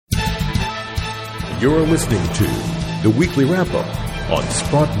You're listening to the Weekly Wrap-Up on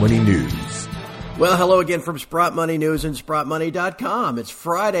Sprott Money News. Well, hello again from Sprott Money News and SprottMoney.com. It's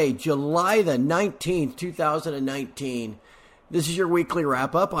Friday, July the 19th, 2019. This is your Weekly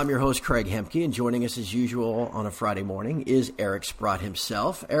Wrap-Up. I'm your host, Craig Hemke, and joining us as usual on a Friday morning is Eric Sprott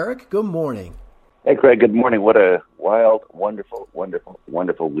himself. Eric, good morning. Hey, Craig, good morning. What a wild, wonderful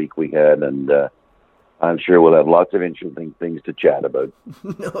week we had, and I'm sure we'll have lots of interesting things to chat about.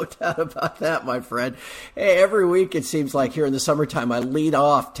 No doubt about that, my friend. Hey, every week it seems like here in the summertime I lead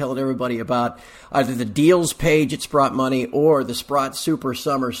off telling everybody about either the deals page at Sprott Money or the Sprott Super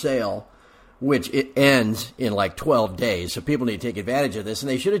Summer Sale, which it ends in like 12 days. So people need to take advantage of this, and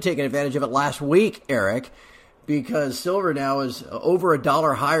they should have taken advantage of it last week, Eric, because silver now is over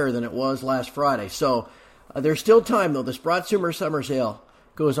 $1 higher than it was last Friday. So there's still time, though. The Sprott Super Summer Sale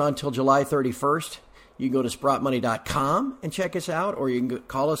goes on till July 31st. You can go to SprottMoney.com and check us out, or you can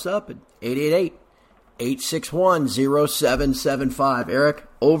call us up at 888-861-0775. Eric,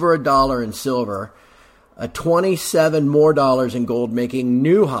 over $1 in silver, $27 more in gold, making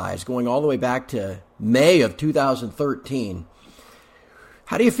new highs, going all the way back to May of 2013.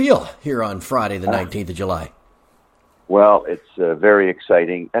 How do you feel here on Friday, the 19th of July? Well, it's very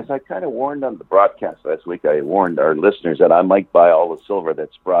exciting. As I kind of warned on the broadcast last week, I warned our listeners that I might buy all the silver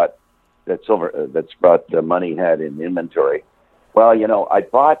that Sprott Money had in inventory. Well, you know, I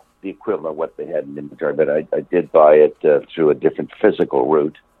bought the equivalent of what they had in inventory, but I did buy it through a different physical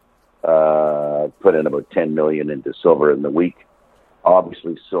route. Put in about $10 million into silver in the week.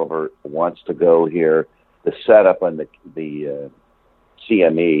 Obviously, silver wants to go here. The setup on the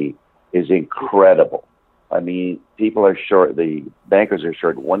CME is incredible. I mean, people are short. The bankers are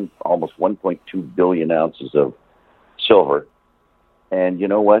short almost 1.2 billion ounces of silver, and you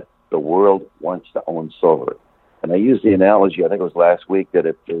know what? The world wants to own silver. And I used the analogy, I think it was last week, that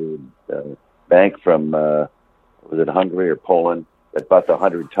if the bank from, was it Hungary or Poland, that bought the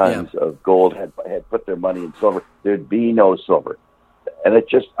 100 tons of gold had put their money in silver, there'd be no silver. And it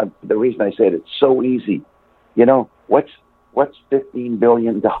just, the reason I say it, it's so easy. You know, what's $15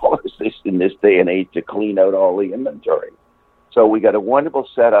 billion in this day and age to clean out all the inventory? So we got a wonderful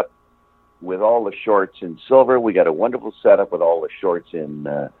setup with all the shorts in silver. We got a wonderful setup with all the shorts in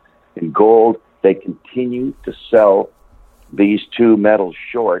gold. They continue to sell these two metals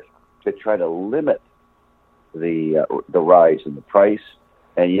short to try to limit the rise in the price,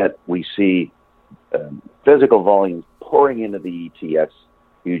 and yet we see physical volumes pouring into the ETFs.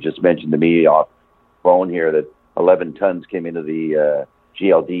 You just mentioned to me off phone here that 11 tons came into the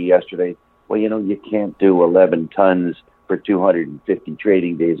GLD yesterday. Well, you know, you can't do 11 tons for 250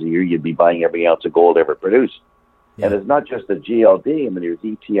 trading days a year. You'd be buying every ounce of gold ever produced. Yeah. And it's not just the GLD. I mean, there's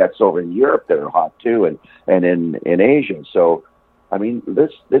ETFs over in Europe that are hot too, and in Asia. So, I mean,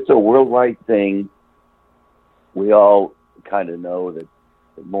 it's a worldwide thing. We all kind of know that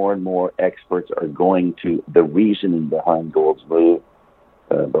more and more experts are going to the reasoning behind gold's move.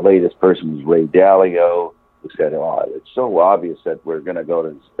 The latest person was Ray Dalio, who said, "Oh, it's so obvious that we're going to go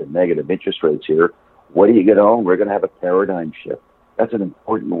to negative interest rates here. What do you get on? We're going to have a paradigm shift." That's an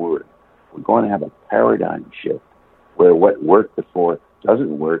important word. We're going to have a paradigm shift, where what worked before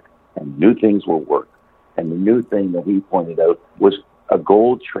doesn't work, and new things will work. And the new thing that he pointed out was a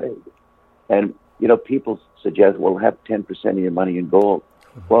gold trade. And, you know, people suggest, well, have 10% of your money in gold.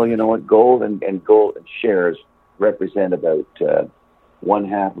 Well, you know what? Gold and gold shares represent about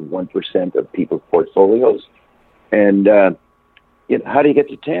 0.5% of people's portfolios. And, you know, how do you get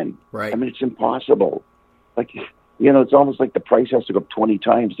to 10? Right. I mean, it's impossible. Like, you know, it's almost like the price has to go up 20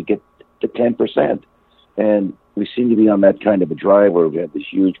 times to get to 10%. And we seem to be on that kind of a drive where we had this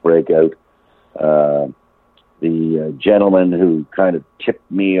huge breakout. The gentleman who kind of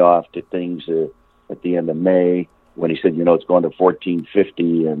tipped me off to things at the end of May when he said, you know, it's going to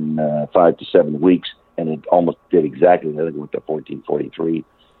 1450 in 5 to 7 weeks, and it almost did exactly. I think it went to 1443.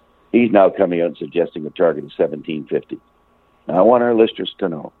 He's now coming out and suggesting a target of 1750. Now, I want our listeners to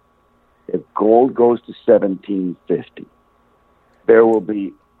know, if gold goes to 1750, there will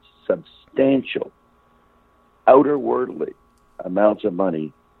be substantial outerworldly amounts of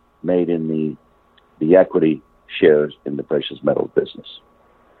money made in the equity shares in the precious metals business.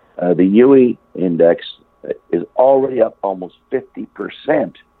 The UE index is already up almost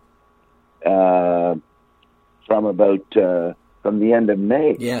 50% from the end of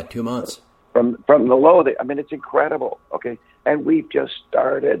May. Yeah, 2 months. From the low. I mean, it's incredible. Okay, and we've just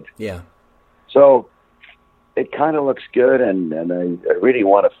started. Yeah. So it kind of looks good, and I really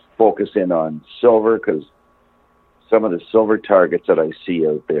want to focus in on silver because some of the silver targets that I see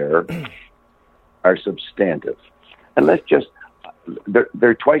out there are substantive. And let's just,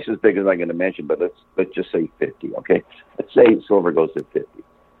 they're twice as big as I'm going to mention, but let's just say 50. Okay, let's say silver goes to 50.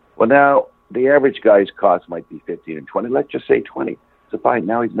 Well, now the average guy's cost might be 15 and 20. Let's just say 20. So fine.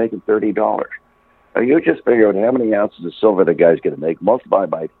 Now he's making $30. Now you just figure out how many ounces of silver the guy's going to make, multiply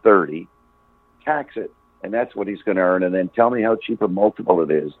by 30, tax it, and that's what he's going to earn. And then tell me how cheap a multiple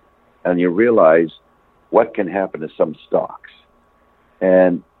it is, and you realize what can happen to some stocks.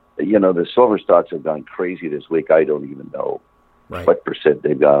 And the silver stocks have gone crazy this week. I don't even know what percent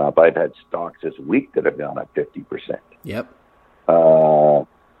they've gone up. I've had stocks this week that have gone up 50%. Yep. So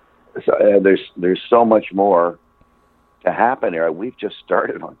there's so much more to happen there. We've just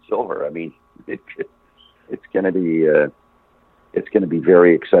started on silver. I mean, it's going to be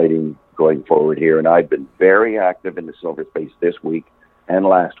very exciting going forward here. And I've been very active in the silver space this week and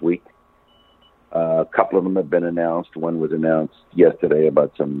last week. A couple of them have been announced. One was announced yesterday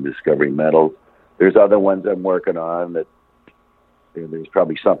about some discovery metals. There's other ones I'm working on that there's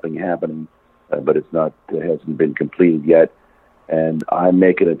probably something happening, but it hasn't been completed yet. And I'm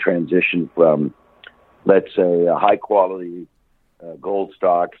making a transition from, let's say, a high quality gold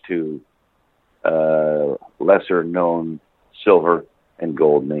stock to lesser known silver and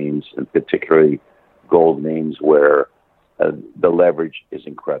gold names, and particularly gold names where the leverage is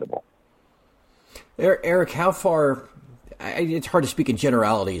incredible. Eric, how far, it's hard to speak in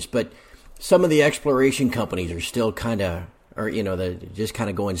generalities, but some of the exploration companies are still they're just kind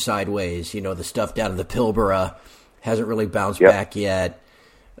of going sideways. The stuff down in the Pilbara hasn't really bounced back yet.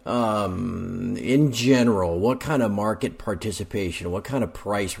 In general, what kind of market participation, what kind of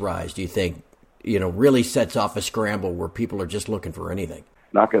price rise do you think, really sets off a scramble where people are just looking for anything?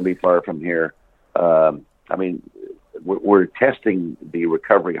 Not going to be far from here. We're testing the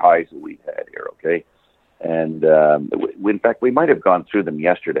recovery highs that we've had here, okay? And in fact, we might have gone through them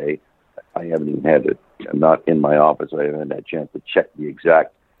yesterday. I haven't even had it. I'm not in my office. I haven't had a chance to check the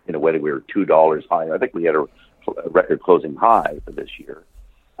exact, whether we were $2 higher. I think we had a record closing high for this year.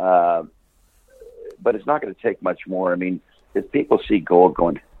 But it's not going to take much more. I mean, if people see gold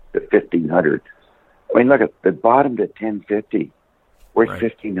going to 1,500, look at the bottom to 1,050. We're at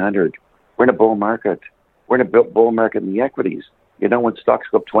 1,500. We're in a bull market. We're in a bull market in the equities. When stocks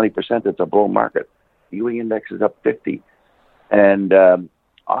go up 20%, it's a bull market. The UE index is up 50. And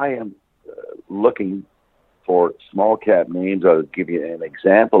I am looking for small cap names. I'll give you an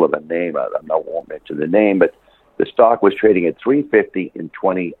example of a name. I won't mention the name, but the stock was trading at $350 in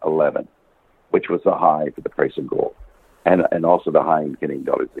 2011, which was the high for the price of gold, and also the high in Canadian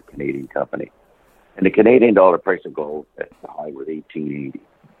dollars, the Canadian company. And the Canadian dollar price of gold at the high was $18.80.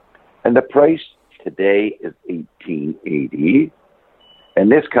 And the price today is $18.80.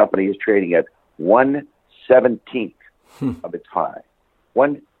 And this company is trading at 1/17th of its high.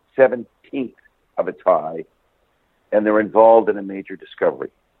 1/17th of its high. And they're involved in a major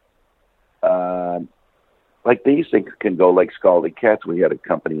discovery. These things can go like scalded cats. We had a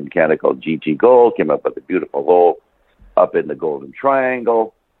company in Canada called GG Gold, came up with a beautiful hole up in the Golden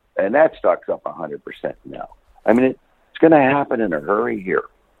Triangle, and that stock's up 100% now. It's going to happen in a hurry here.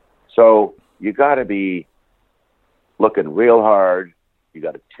 So you got to be looking real hard. You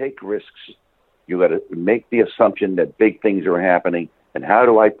got to take risks. You got to make the assumption that big things are happening. And how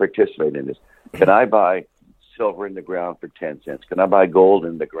do I participate in this? Can I buy silver in the ground for 10 cents? Can I buy gold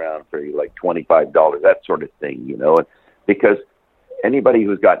in the ground for like $25? That sort of thing, because anybody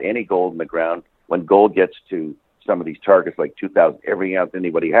who's got any gold in the ground, when gold gets to some of these targets like 2,000, every ounce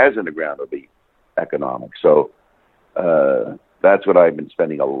anybody has in the ground will be economic. So that's what I've been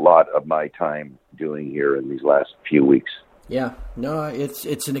spending a lot of my time doing here in these last few weeks. Yeah, no,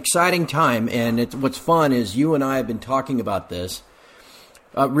 it's an exciting time, and what's fun is you and I have been talking about this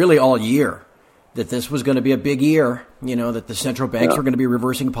really all year, that this was going to be a big year, that the central banks were going to be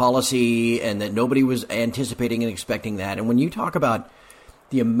reversing policy and that nobody was anticipating and expecting that. And when you talk about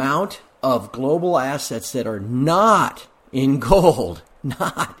the amount of global assets that are not in gold,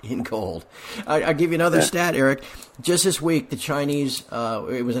 I'll give you another stat, Eric. Just this week, the Chinese,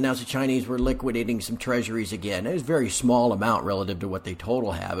 it was announced the Chinese were liquidating some treasuries again. It was a very small amount relative to what they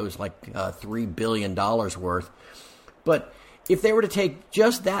total have. It was like $3 billion worth. But if they were to take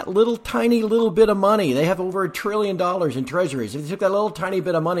just that tiny little bit of money, they have over $1 trillion in treasuries. If they took that little tiny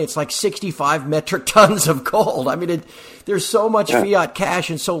bit of money, it's like 65 metric tons of gold. There's so much fiat cash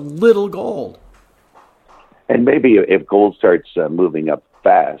and so little gold. And maybe if gold starts moving up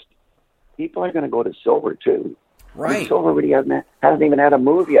fast, people are going to go to silver too. Right. Silver really hasn't even had a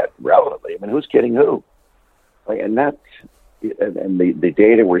move yet, relatively. Who's kidding who? And the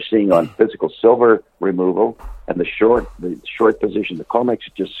data we're seeing on physical silver removal and the short position, the COMEX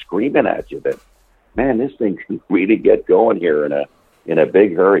is just screaming at you that man, this thing can really get going here in a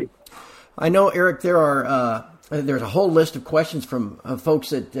big hurry. I know, Eric, there's a whole list of questions from folks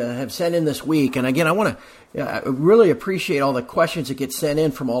that have sent in this week. And again, I really appreciate all the questions that get sent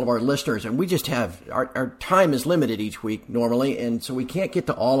in from all of our listeners. And we just have, our time is limited each week normally, and so we can't get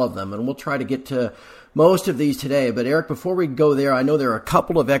to all of them. And we'll try to get to most of these today. But Eric, before we go there, I know there are a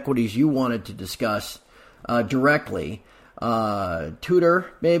couple of equities you wanted to discuss directly.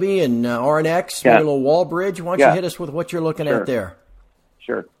 Tudor, maybe, and RNX, maybe a little Wallbridge. Why don't you hit us with what you're looking at there?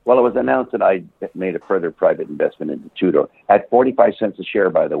 Sure. Well, it was announced that I made a further private investment into Tudor at 45 cents a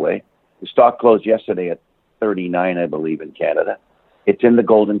share, by the way. The stock closed yesterday at 39, I believe, in Canada. It's in the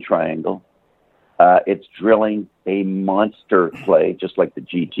Golden Triangle. It's drilling a monster play, just like the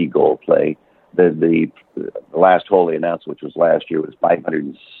GT Gold play. The last hole they announced, which was last year, was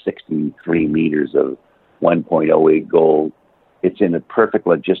 563 meters of 1.08 gold. It's in a perfect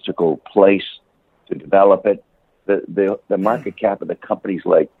logistical place to develop it. The market cap of the company's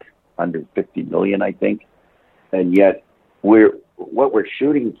like under 50 million, I think, and yet what we're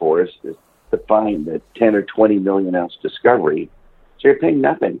shooting for is to find the 10 or 20 million ounce discovery. So you're paying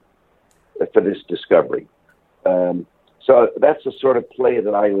nothing for this discovery. So that's the sort of play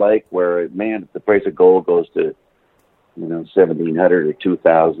that I like. Where, man, if the price of gold goes to 1,700 or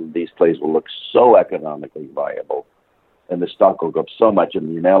 2,000, these plays will look so economically viable. And the stock will go up so much. And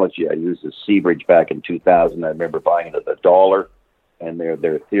the analogy I used is Seabridge back in 2000. I remember buying it at $1, and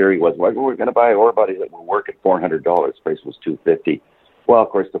their theory was, well, we're going to buy ore bodies that will work at $400. The price was $250. Well, of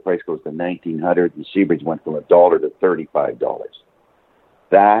course, the price goes to $1,900, and Seabridge went from $1 to $35.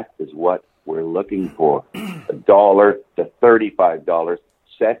 That is what we're looking for. $1 to $35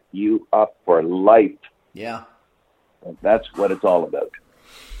 set you up for life. Yeah. And that's what it's all about.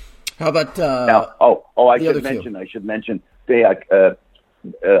 How about now? I should mention.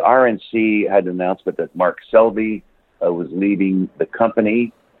 RNC had an announcement that Mark Selby was leaving the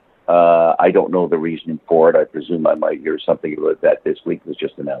company. I don't know the reasoning for it. I presume I might hear something about that this week. It was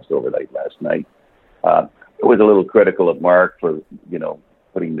just announced overnight last night. It was a little critical of Mark for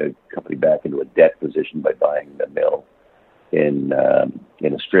putting the company back into a debt position by buying the mill in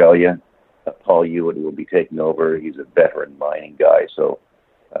Australia. Paul Hewitt will be taking over. He's a veteran mining guy, so.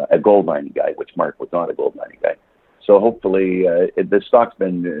 A gold mining guy, which Mark was not a gold mining guy. So hopefully, the stock's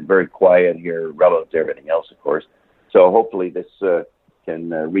been very quiet here relative to everything else, of course. So hopefully this can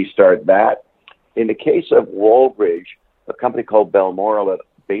restart that. In the case of Wallbridge, a company called Balmoral that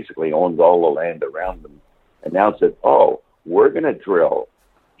basically owns all the land around them announced that, we're going to drill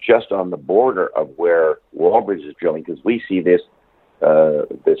just on the border of where Wallbridge is drilling, because we see this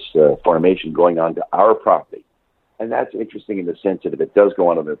formation going on to our property. And that's interesting in the sense that if it does go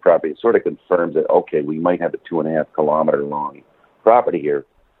onto their property, it sort of confirms that, okay, we might have a 2.5 kilometer long property here.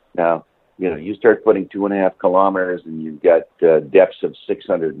 Now, you start putting 2.5 kilometers and you've got depths of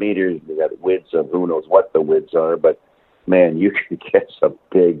 600 meters, you've got widths of who knows what the widths are, but man, you can get some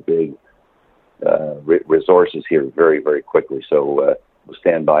big resources here very, very quickly. So we'll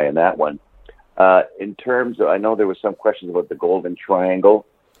stand by on that one. In terms of, I know there was some questions about the Golden Triangle.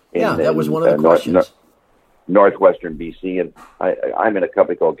 That was one of the questions. Northwestern BC, and I'm in a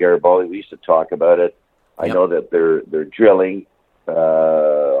company called Garibaldi. We used to talk about it. I know that they're drilling,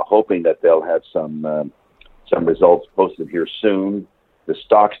 hoping that they'll have some results posted here soon. The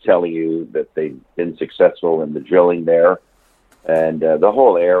stock's telling you that they've been successful in the drilling there, and the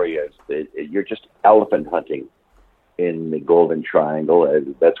whole area you're just elephant hunting in the Golden Triangle.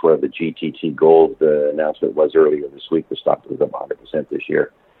 That's where the GTT Gold announcement was earlier this week. The stock was up 100% this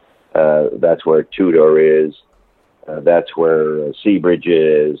year. That's where Tudor is. That's where Seabridge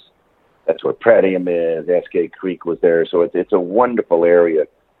is. That's where Pretium is. Eskay Creek was there. So it's a wonderful area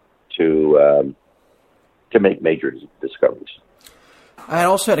to make major discoveries. I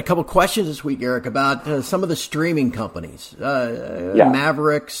also had a couple questions this week, Eric, about some of the streaming companies.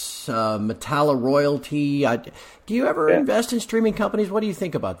 Mavericks, Metalla Royalty. Do you ever invest in streaming companies? What do you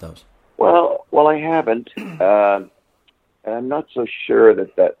think about those? Well, I haven't. And I'm not so sure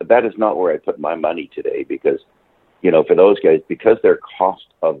that is not where I put my money today, because, for those guys, because their cost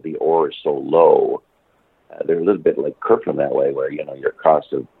of the ore is so low, they're a little bit like Kirkland that way, where, your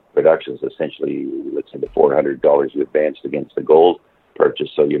cost of production is essentially, let's say, the $400 you advanced against the gold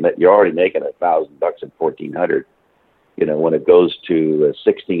purchase. So you're already making $1,000 at $1,400. When it goes to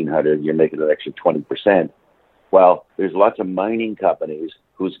 $1,600, you're making an extra 20%. Well, there's lots of mining companies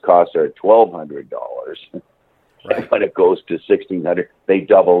whose costs are $1,200. Right. And when it goes to $1,600, they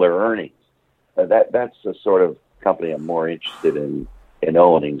double their earnings. That's the sort of company I'm more interested in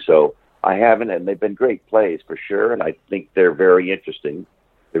owning. So I haven't, and they've been great plays for sure, and I think they're very interesting.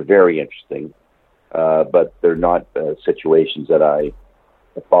 but they're not situations that I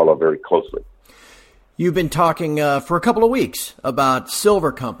follow very closely. You've been talking for a couple of weeks about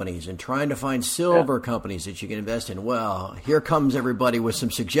silver companies and trying to find silver companies that you can invest in. Well, here comes everybody with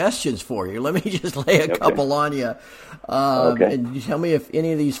some suggestions for you. Let me just lay a couple on you. And you tell me if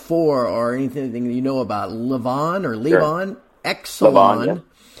any of these four are anything you know about. Levon or Levon, Exelon,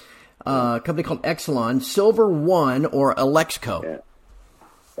 a company called Exelon, Silver One, or Alexco. Yeah.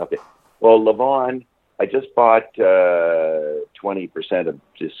 Okay. Well, Levon, I just bought 20% of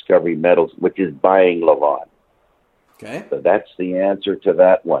Discovery Metals, which is buying Levon. Okay. So that's the answer to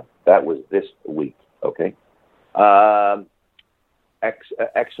that one. That was this week. Okay.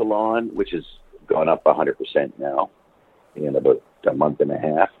 Exelon, which has gone up 100% now in about a month and a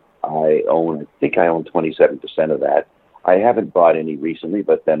half. I think I own 27% of that. I haven't bought any recently,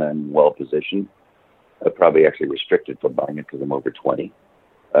 but then I'm well positioned. I'm probably actually restricted from buying it because I'm over 20.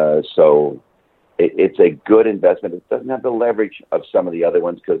 So it's a good investment. It doesn't have the leverage of some of the other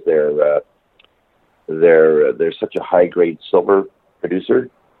ones because they're such a high grade silver producer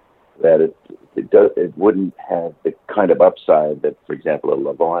that it wouldn't have the kind of upside that, for example, a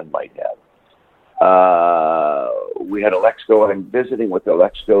Levon might have. We had Alexco. I'm visiting with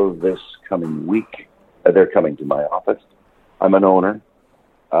Alexco this coming week. They're coming to my office. I'm an owner.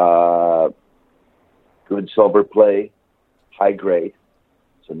 Good silver play, high grade.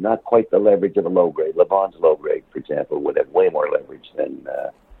 So not quite the leverage of a low grade. Levon's low grade, for example, would have way more leverage than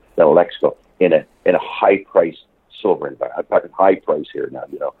Alexco in a high price silver environment. I'm talking high price here now.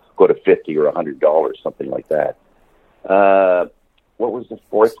 Go to $50 or $100, something like that. What was the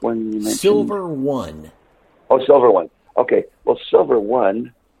fourth one you mentioned? Silver One. Oh, Silver One. Okay. Well, Silver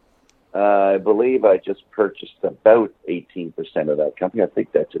One, I believe I just purchased about 18% of that company. I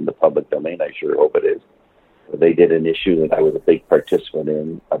think that's in the public domain. I sure hope it is. They did an issue that I was a big participant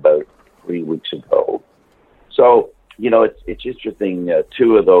in about 3 weeks ago. So, it's interesting.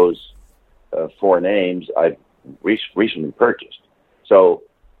 Two of those four names I've recently purchased. So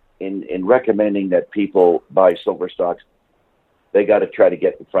in recommending that people buy silver stocks, they got to try to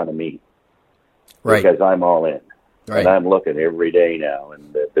get in front of me. Right. Because I'm all in. Right. And I'm looking every day now.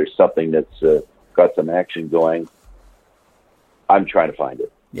 And if there's something that's got some action going, I'm trying to find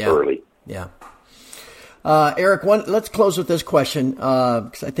it early. Yeah. Eric, let's close with this question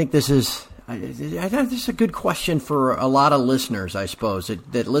because I think this is a good question for a lot of listeners, I suppose,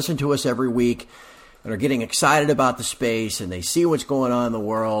 that listen to us every week and are getting excited about the space and they see what's going on in the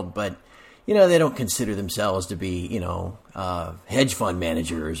world, but they don't consider themselves to be hedge fund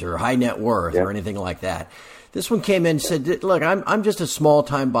managers or high net worth or anything like that. This one came in and said, "Look, I'm just a small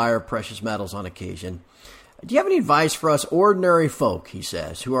time buyer of precious metals on occasion. Do you have any advice for us ordinary folk," he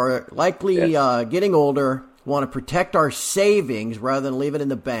says, "who are likely getting older, want to protect our savings rather than leave it in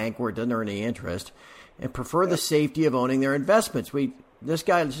the bank where it doesn't earn any interest, and prefer the safety of owning their investments?" This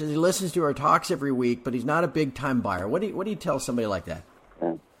guy says he listens to our talks every week, but he's not a big-time buyer. What do you tell somebody like that?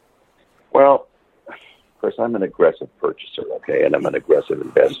 Yeah. Well, of course, I'm an aggressive purchaser, okay, and I'm an aggressive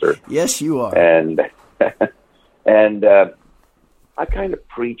investor. Yes, you are. And I kind of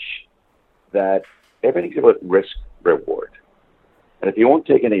preach that everything's about risk reward, and if you won't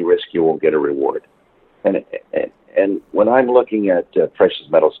take any risk, you won't get a reward. And when I'm looking at precious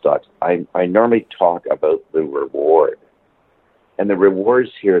metal stocks, I normally talk about the reward, and the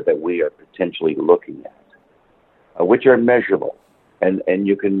rewards here that we are potentially looking at, which are measurable. And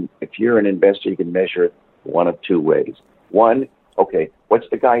you can, if you're an investor, you can measure it one of two ways. One, okay, what's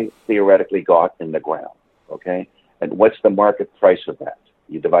the guy theoretically got in the ground, okay, and what's the market price of that?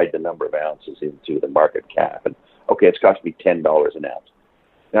 You divide the number of ounces into the market cap, and okay, it's cost me $10 an ounce.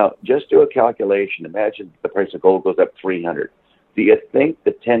 Now, just do a calculation. Imagine the price of gold goes up 300. Do you think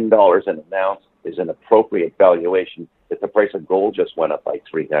the $10 an ounce is an appropriate valuation if the price of gold just went up by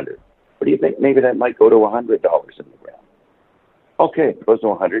 300? Or do you think maybe that might go to $100 in the ground? Okay, it goes to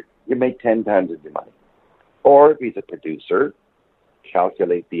 100. You make 10 times your money. Or if he's a producer,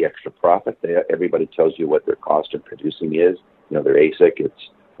 calculate the extra profit. Everybody tells you what their cost of producing is. Their ASIC, it's,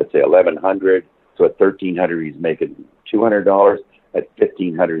 let's say, $1,100. So at $1,300, he's making $200. At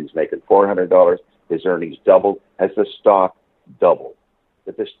 $1,500, he's making $400. His earnings doubled. Has the stock doubled?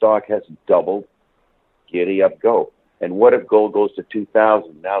 If the stock has doubled, giddy up, go. And what if gold goes to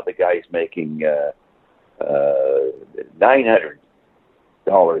 2,000? Now the guy's making $900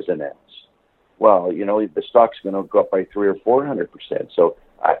 an ounce. Well, the stock's going to go up by 300 or 400%. So,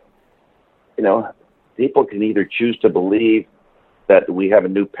 people can either choose to believe that we have a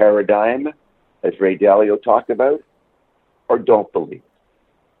new paradigm, as Ray Dalio talked about, or don't believe it.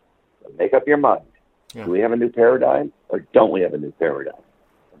 So make up your mind. Yeah. Do we have a new paradigm, or don't we have a new paradigm?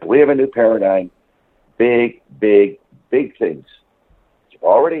 If we have a new paradigm, big, big, big things that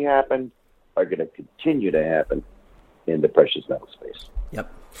already happened are going to continue to happen in the precious metal space.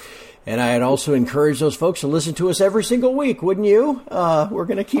 Yep. And I'd also encourage those folks to listen to us every single week, wouldn't you? We're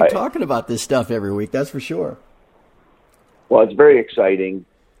going to keep talking about this stuff every week, that's for sure. Well, it's very exciting.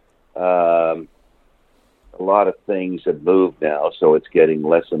 A lot of things have moved now, so it's getting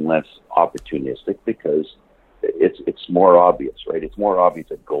less and less opportunistic because it's more obvious, right? It's more obvious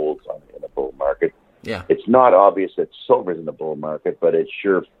that gold's in a bull market. Yeah. It's not obvious that silver's in the bull market, but it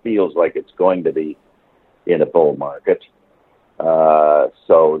sure feels like it's going to be in a bull market.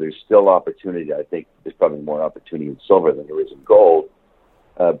 So there's still opportunity. I think there's probably more opportunity in silver than there is in gold.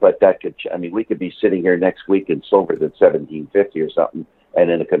 But that could, we could be sitting here next week and silver's at $1,750 or something and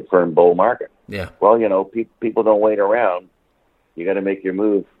in a confirmed bull market. Yeah. Well, people don't wait around. You got to make your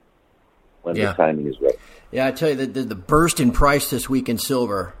move when the timing is right. Yeah, I tell you, the burst in price this week in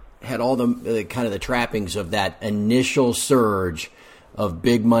silver had all the kind of the trappings of that initial surge of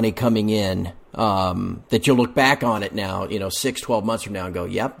big money coming in, that you'll look back on it now, 6, 12 months from now and go,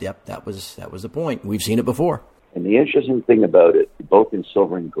 yep, that was the point. We've seen it before. And the interesting thing about it, both in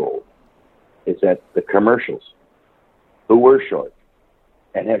silver and gold, is that the commercials who were short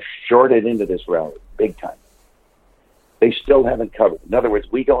and have shorted into this rally big time, they still haven't covered. In other words,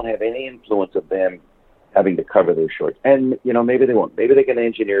 we don't have any influence of them having to cover those shorts. And, maybe they won't. Maybe they can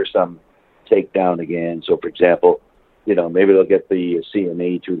engineer some takedown again. So, for example, maybe they'll get the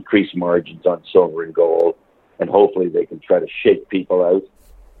CME to increase margins on silver and gold, and hopefully they can try to shake people out.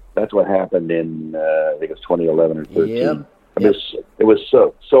 That's what happened in, I think it was 2011 or 13. Yep. It was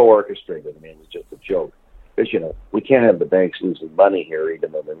so orchestrated. It was just a joke. Because, we can't have the banks losing money here,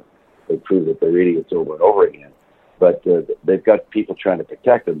 even though they prove that they're idiots over and over again. But they've got people trying to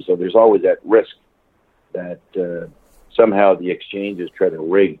protect them, so there's always that risk that somehow the exchanges try to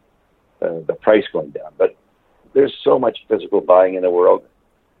rig the price going down. But there's so much physical buying in the world.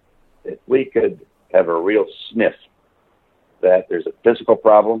 If we could have a real sniff that there's a physical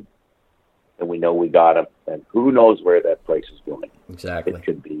problem, then we know we got them, and who knows where that price is going. Exactly. It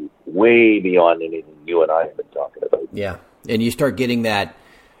could be way beyond anything you and I have been talking about. Yeah, and you start getting that,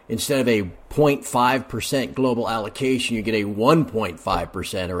 instead of a 0.5% global allocation, you get a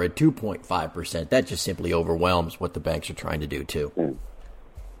 1.5% or a 2.5%. That just simply overwhelms what the banks are trying to do, too.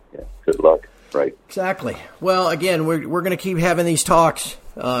 Yeah, good luck. Right. Exactly. Well, again, we're going to keep having these talks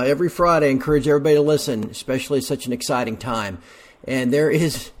every Friday. I encourage everybody to listen, especially at such an exciting time. And there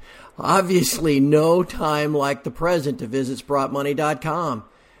is obviously no time like the present to visit SprottMoney.com.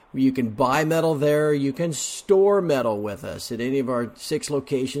 You can buy metal there. You can store metal with us at any of our 6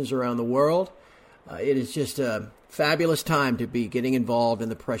 locations around the world. It is just a fabulous time to be getting involved in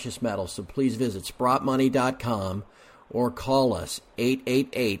the precious metals. So please visit SprottMoney.com or call us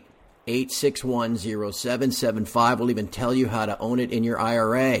 888-861-0775. We'll even tell you how to own it in your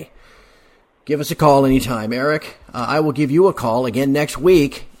IRA. Give us a call anytime, Eric. I will give you a call again next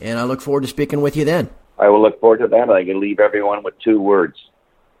week, and I look forward to speaking with you then. I will look forward to that. I can leave everyone with 2 words: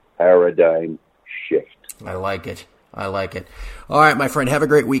 paradigm shift. I like it. All right, my friend, have a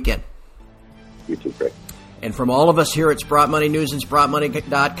great weekend. You too, Craig. And from all of us here at Sprott Money News and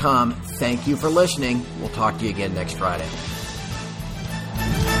SprottMoney.com, thank you for listening. We'll talk to you again next Friday.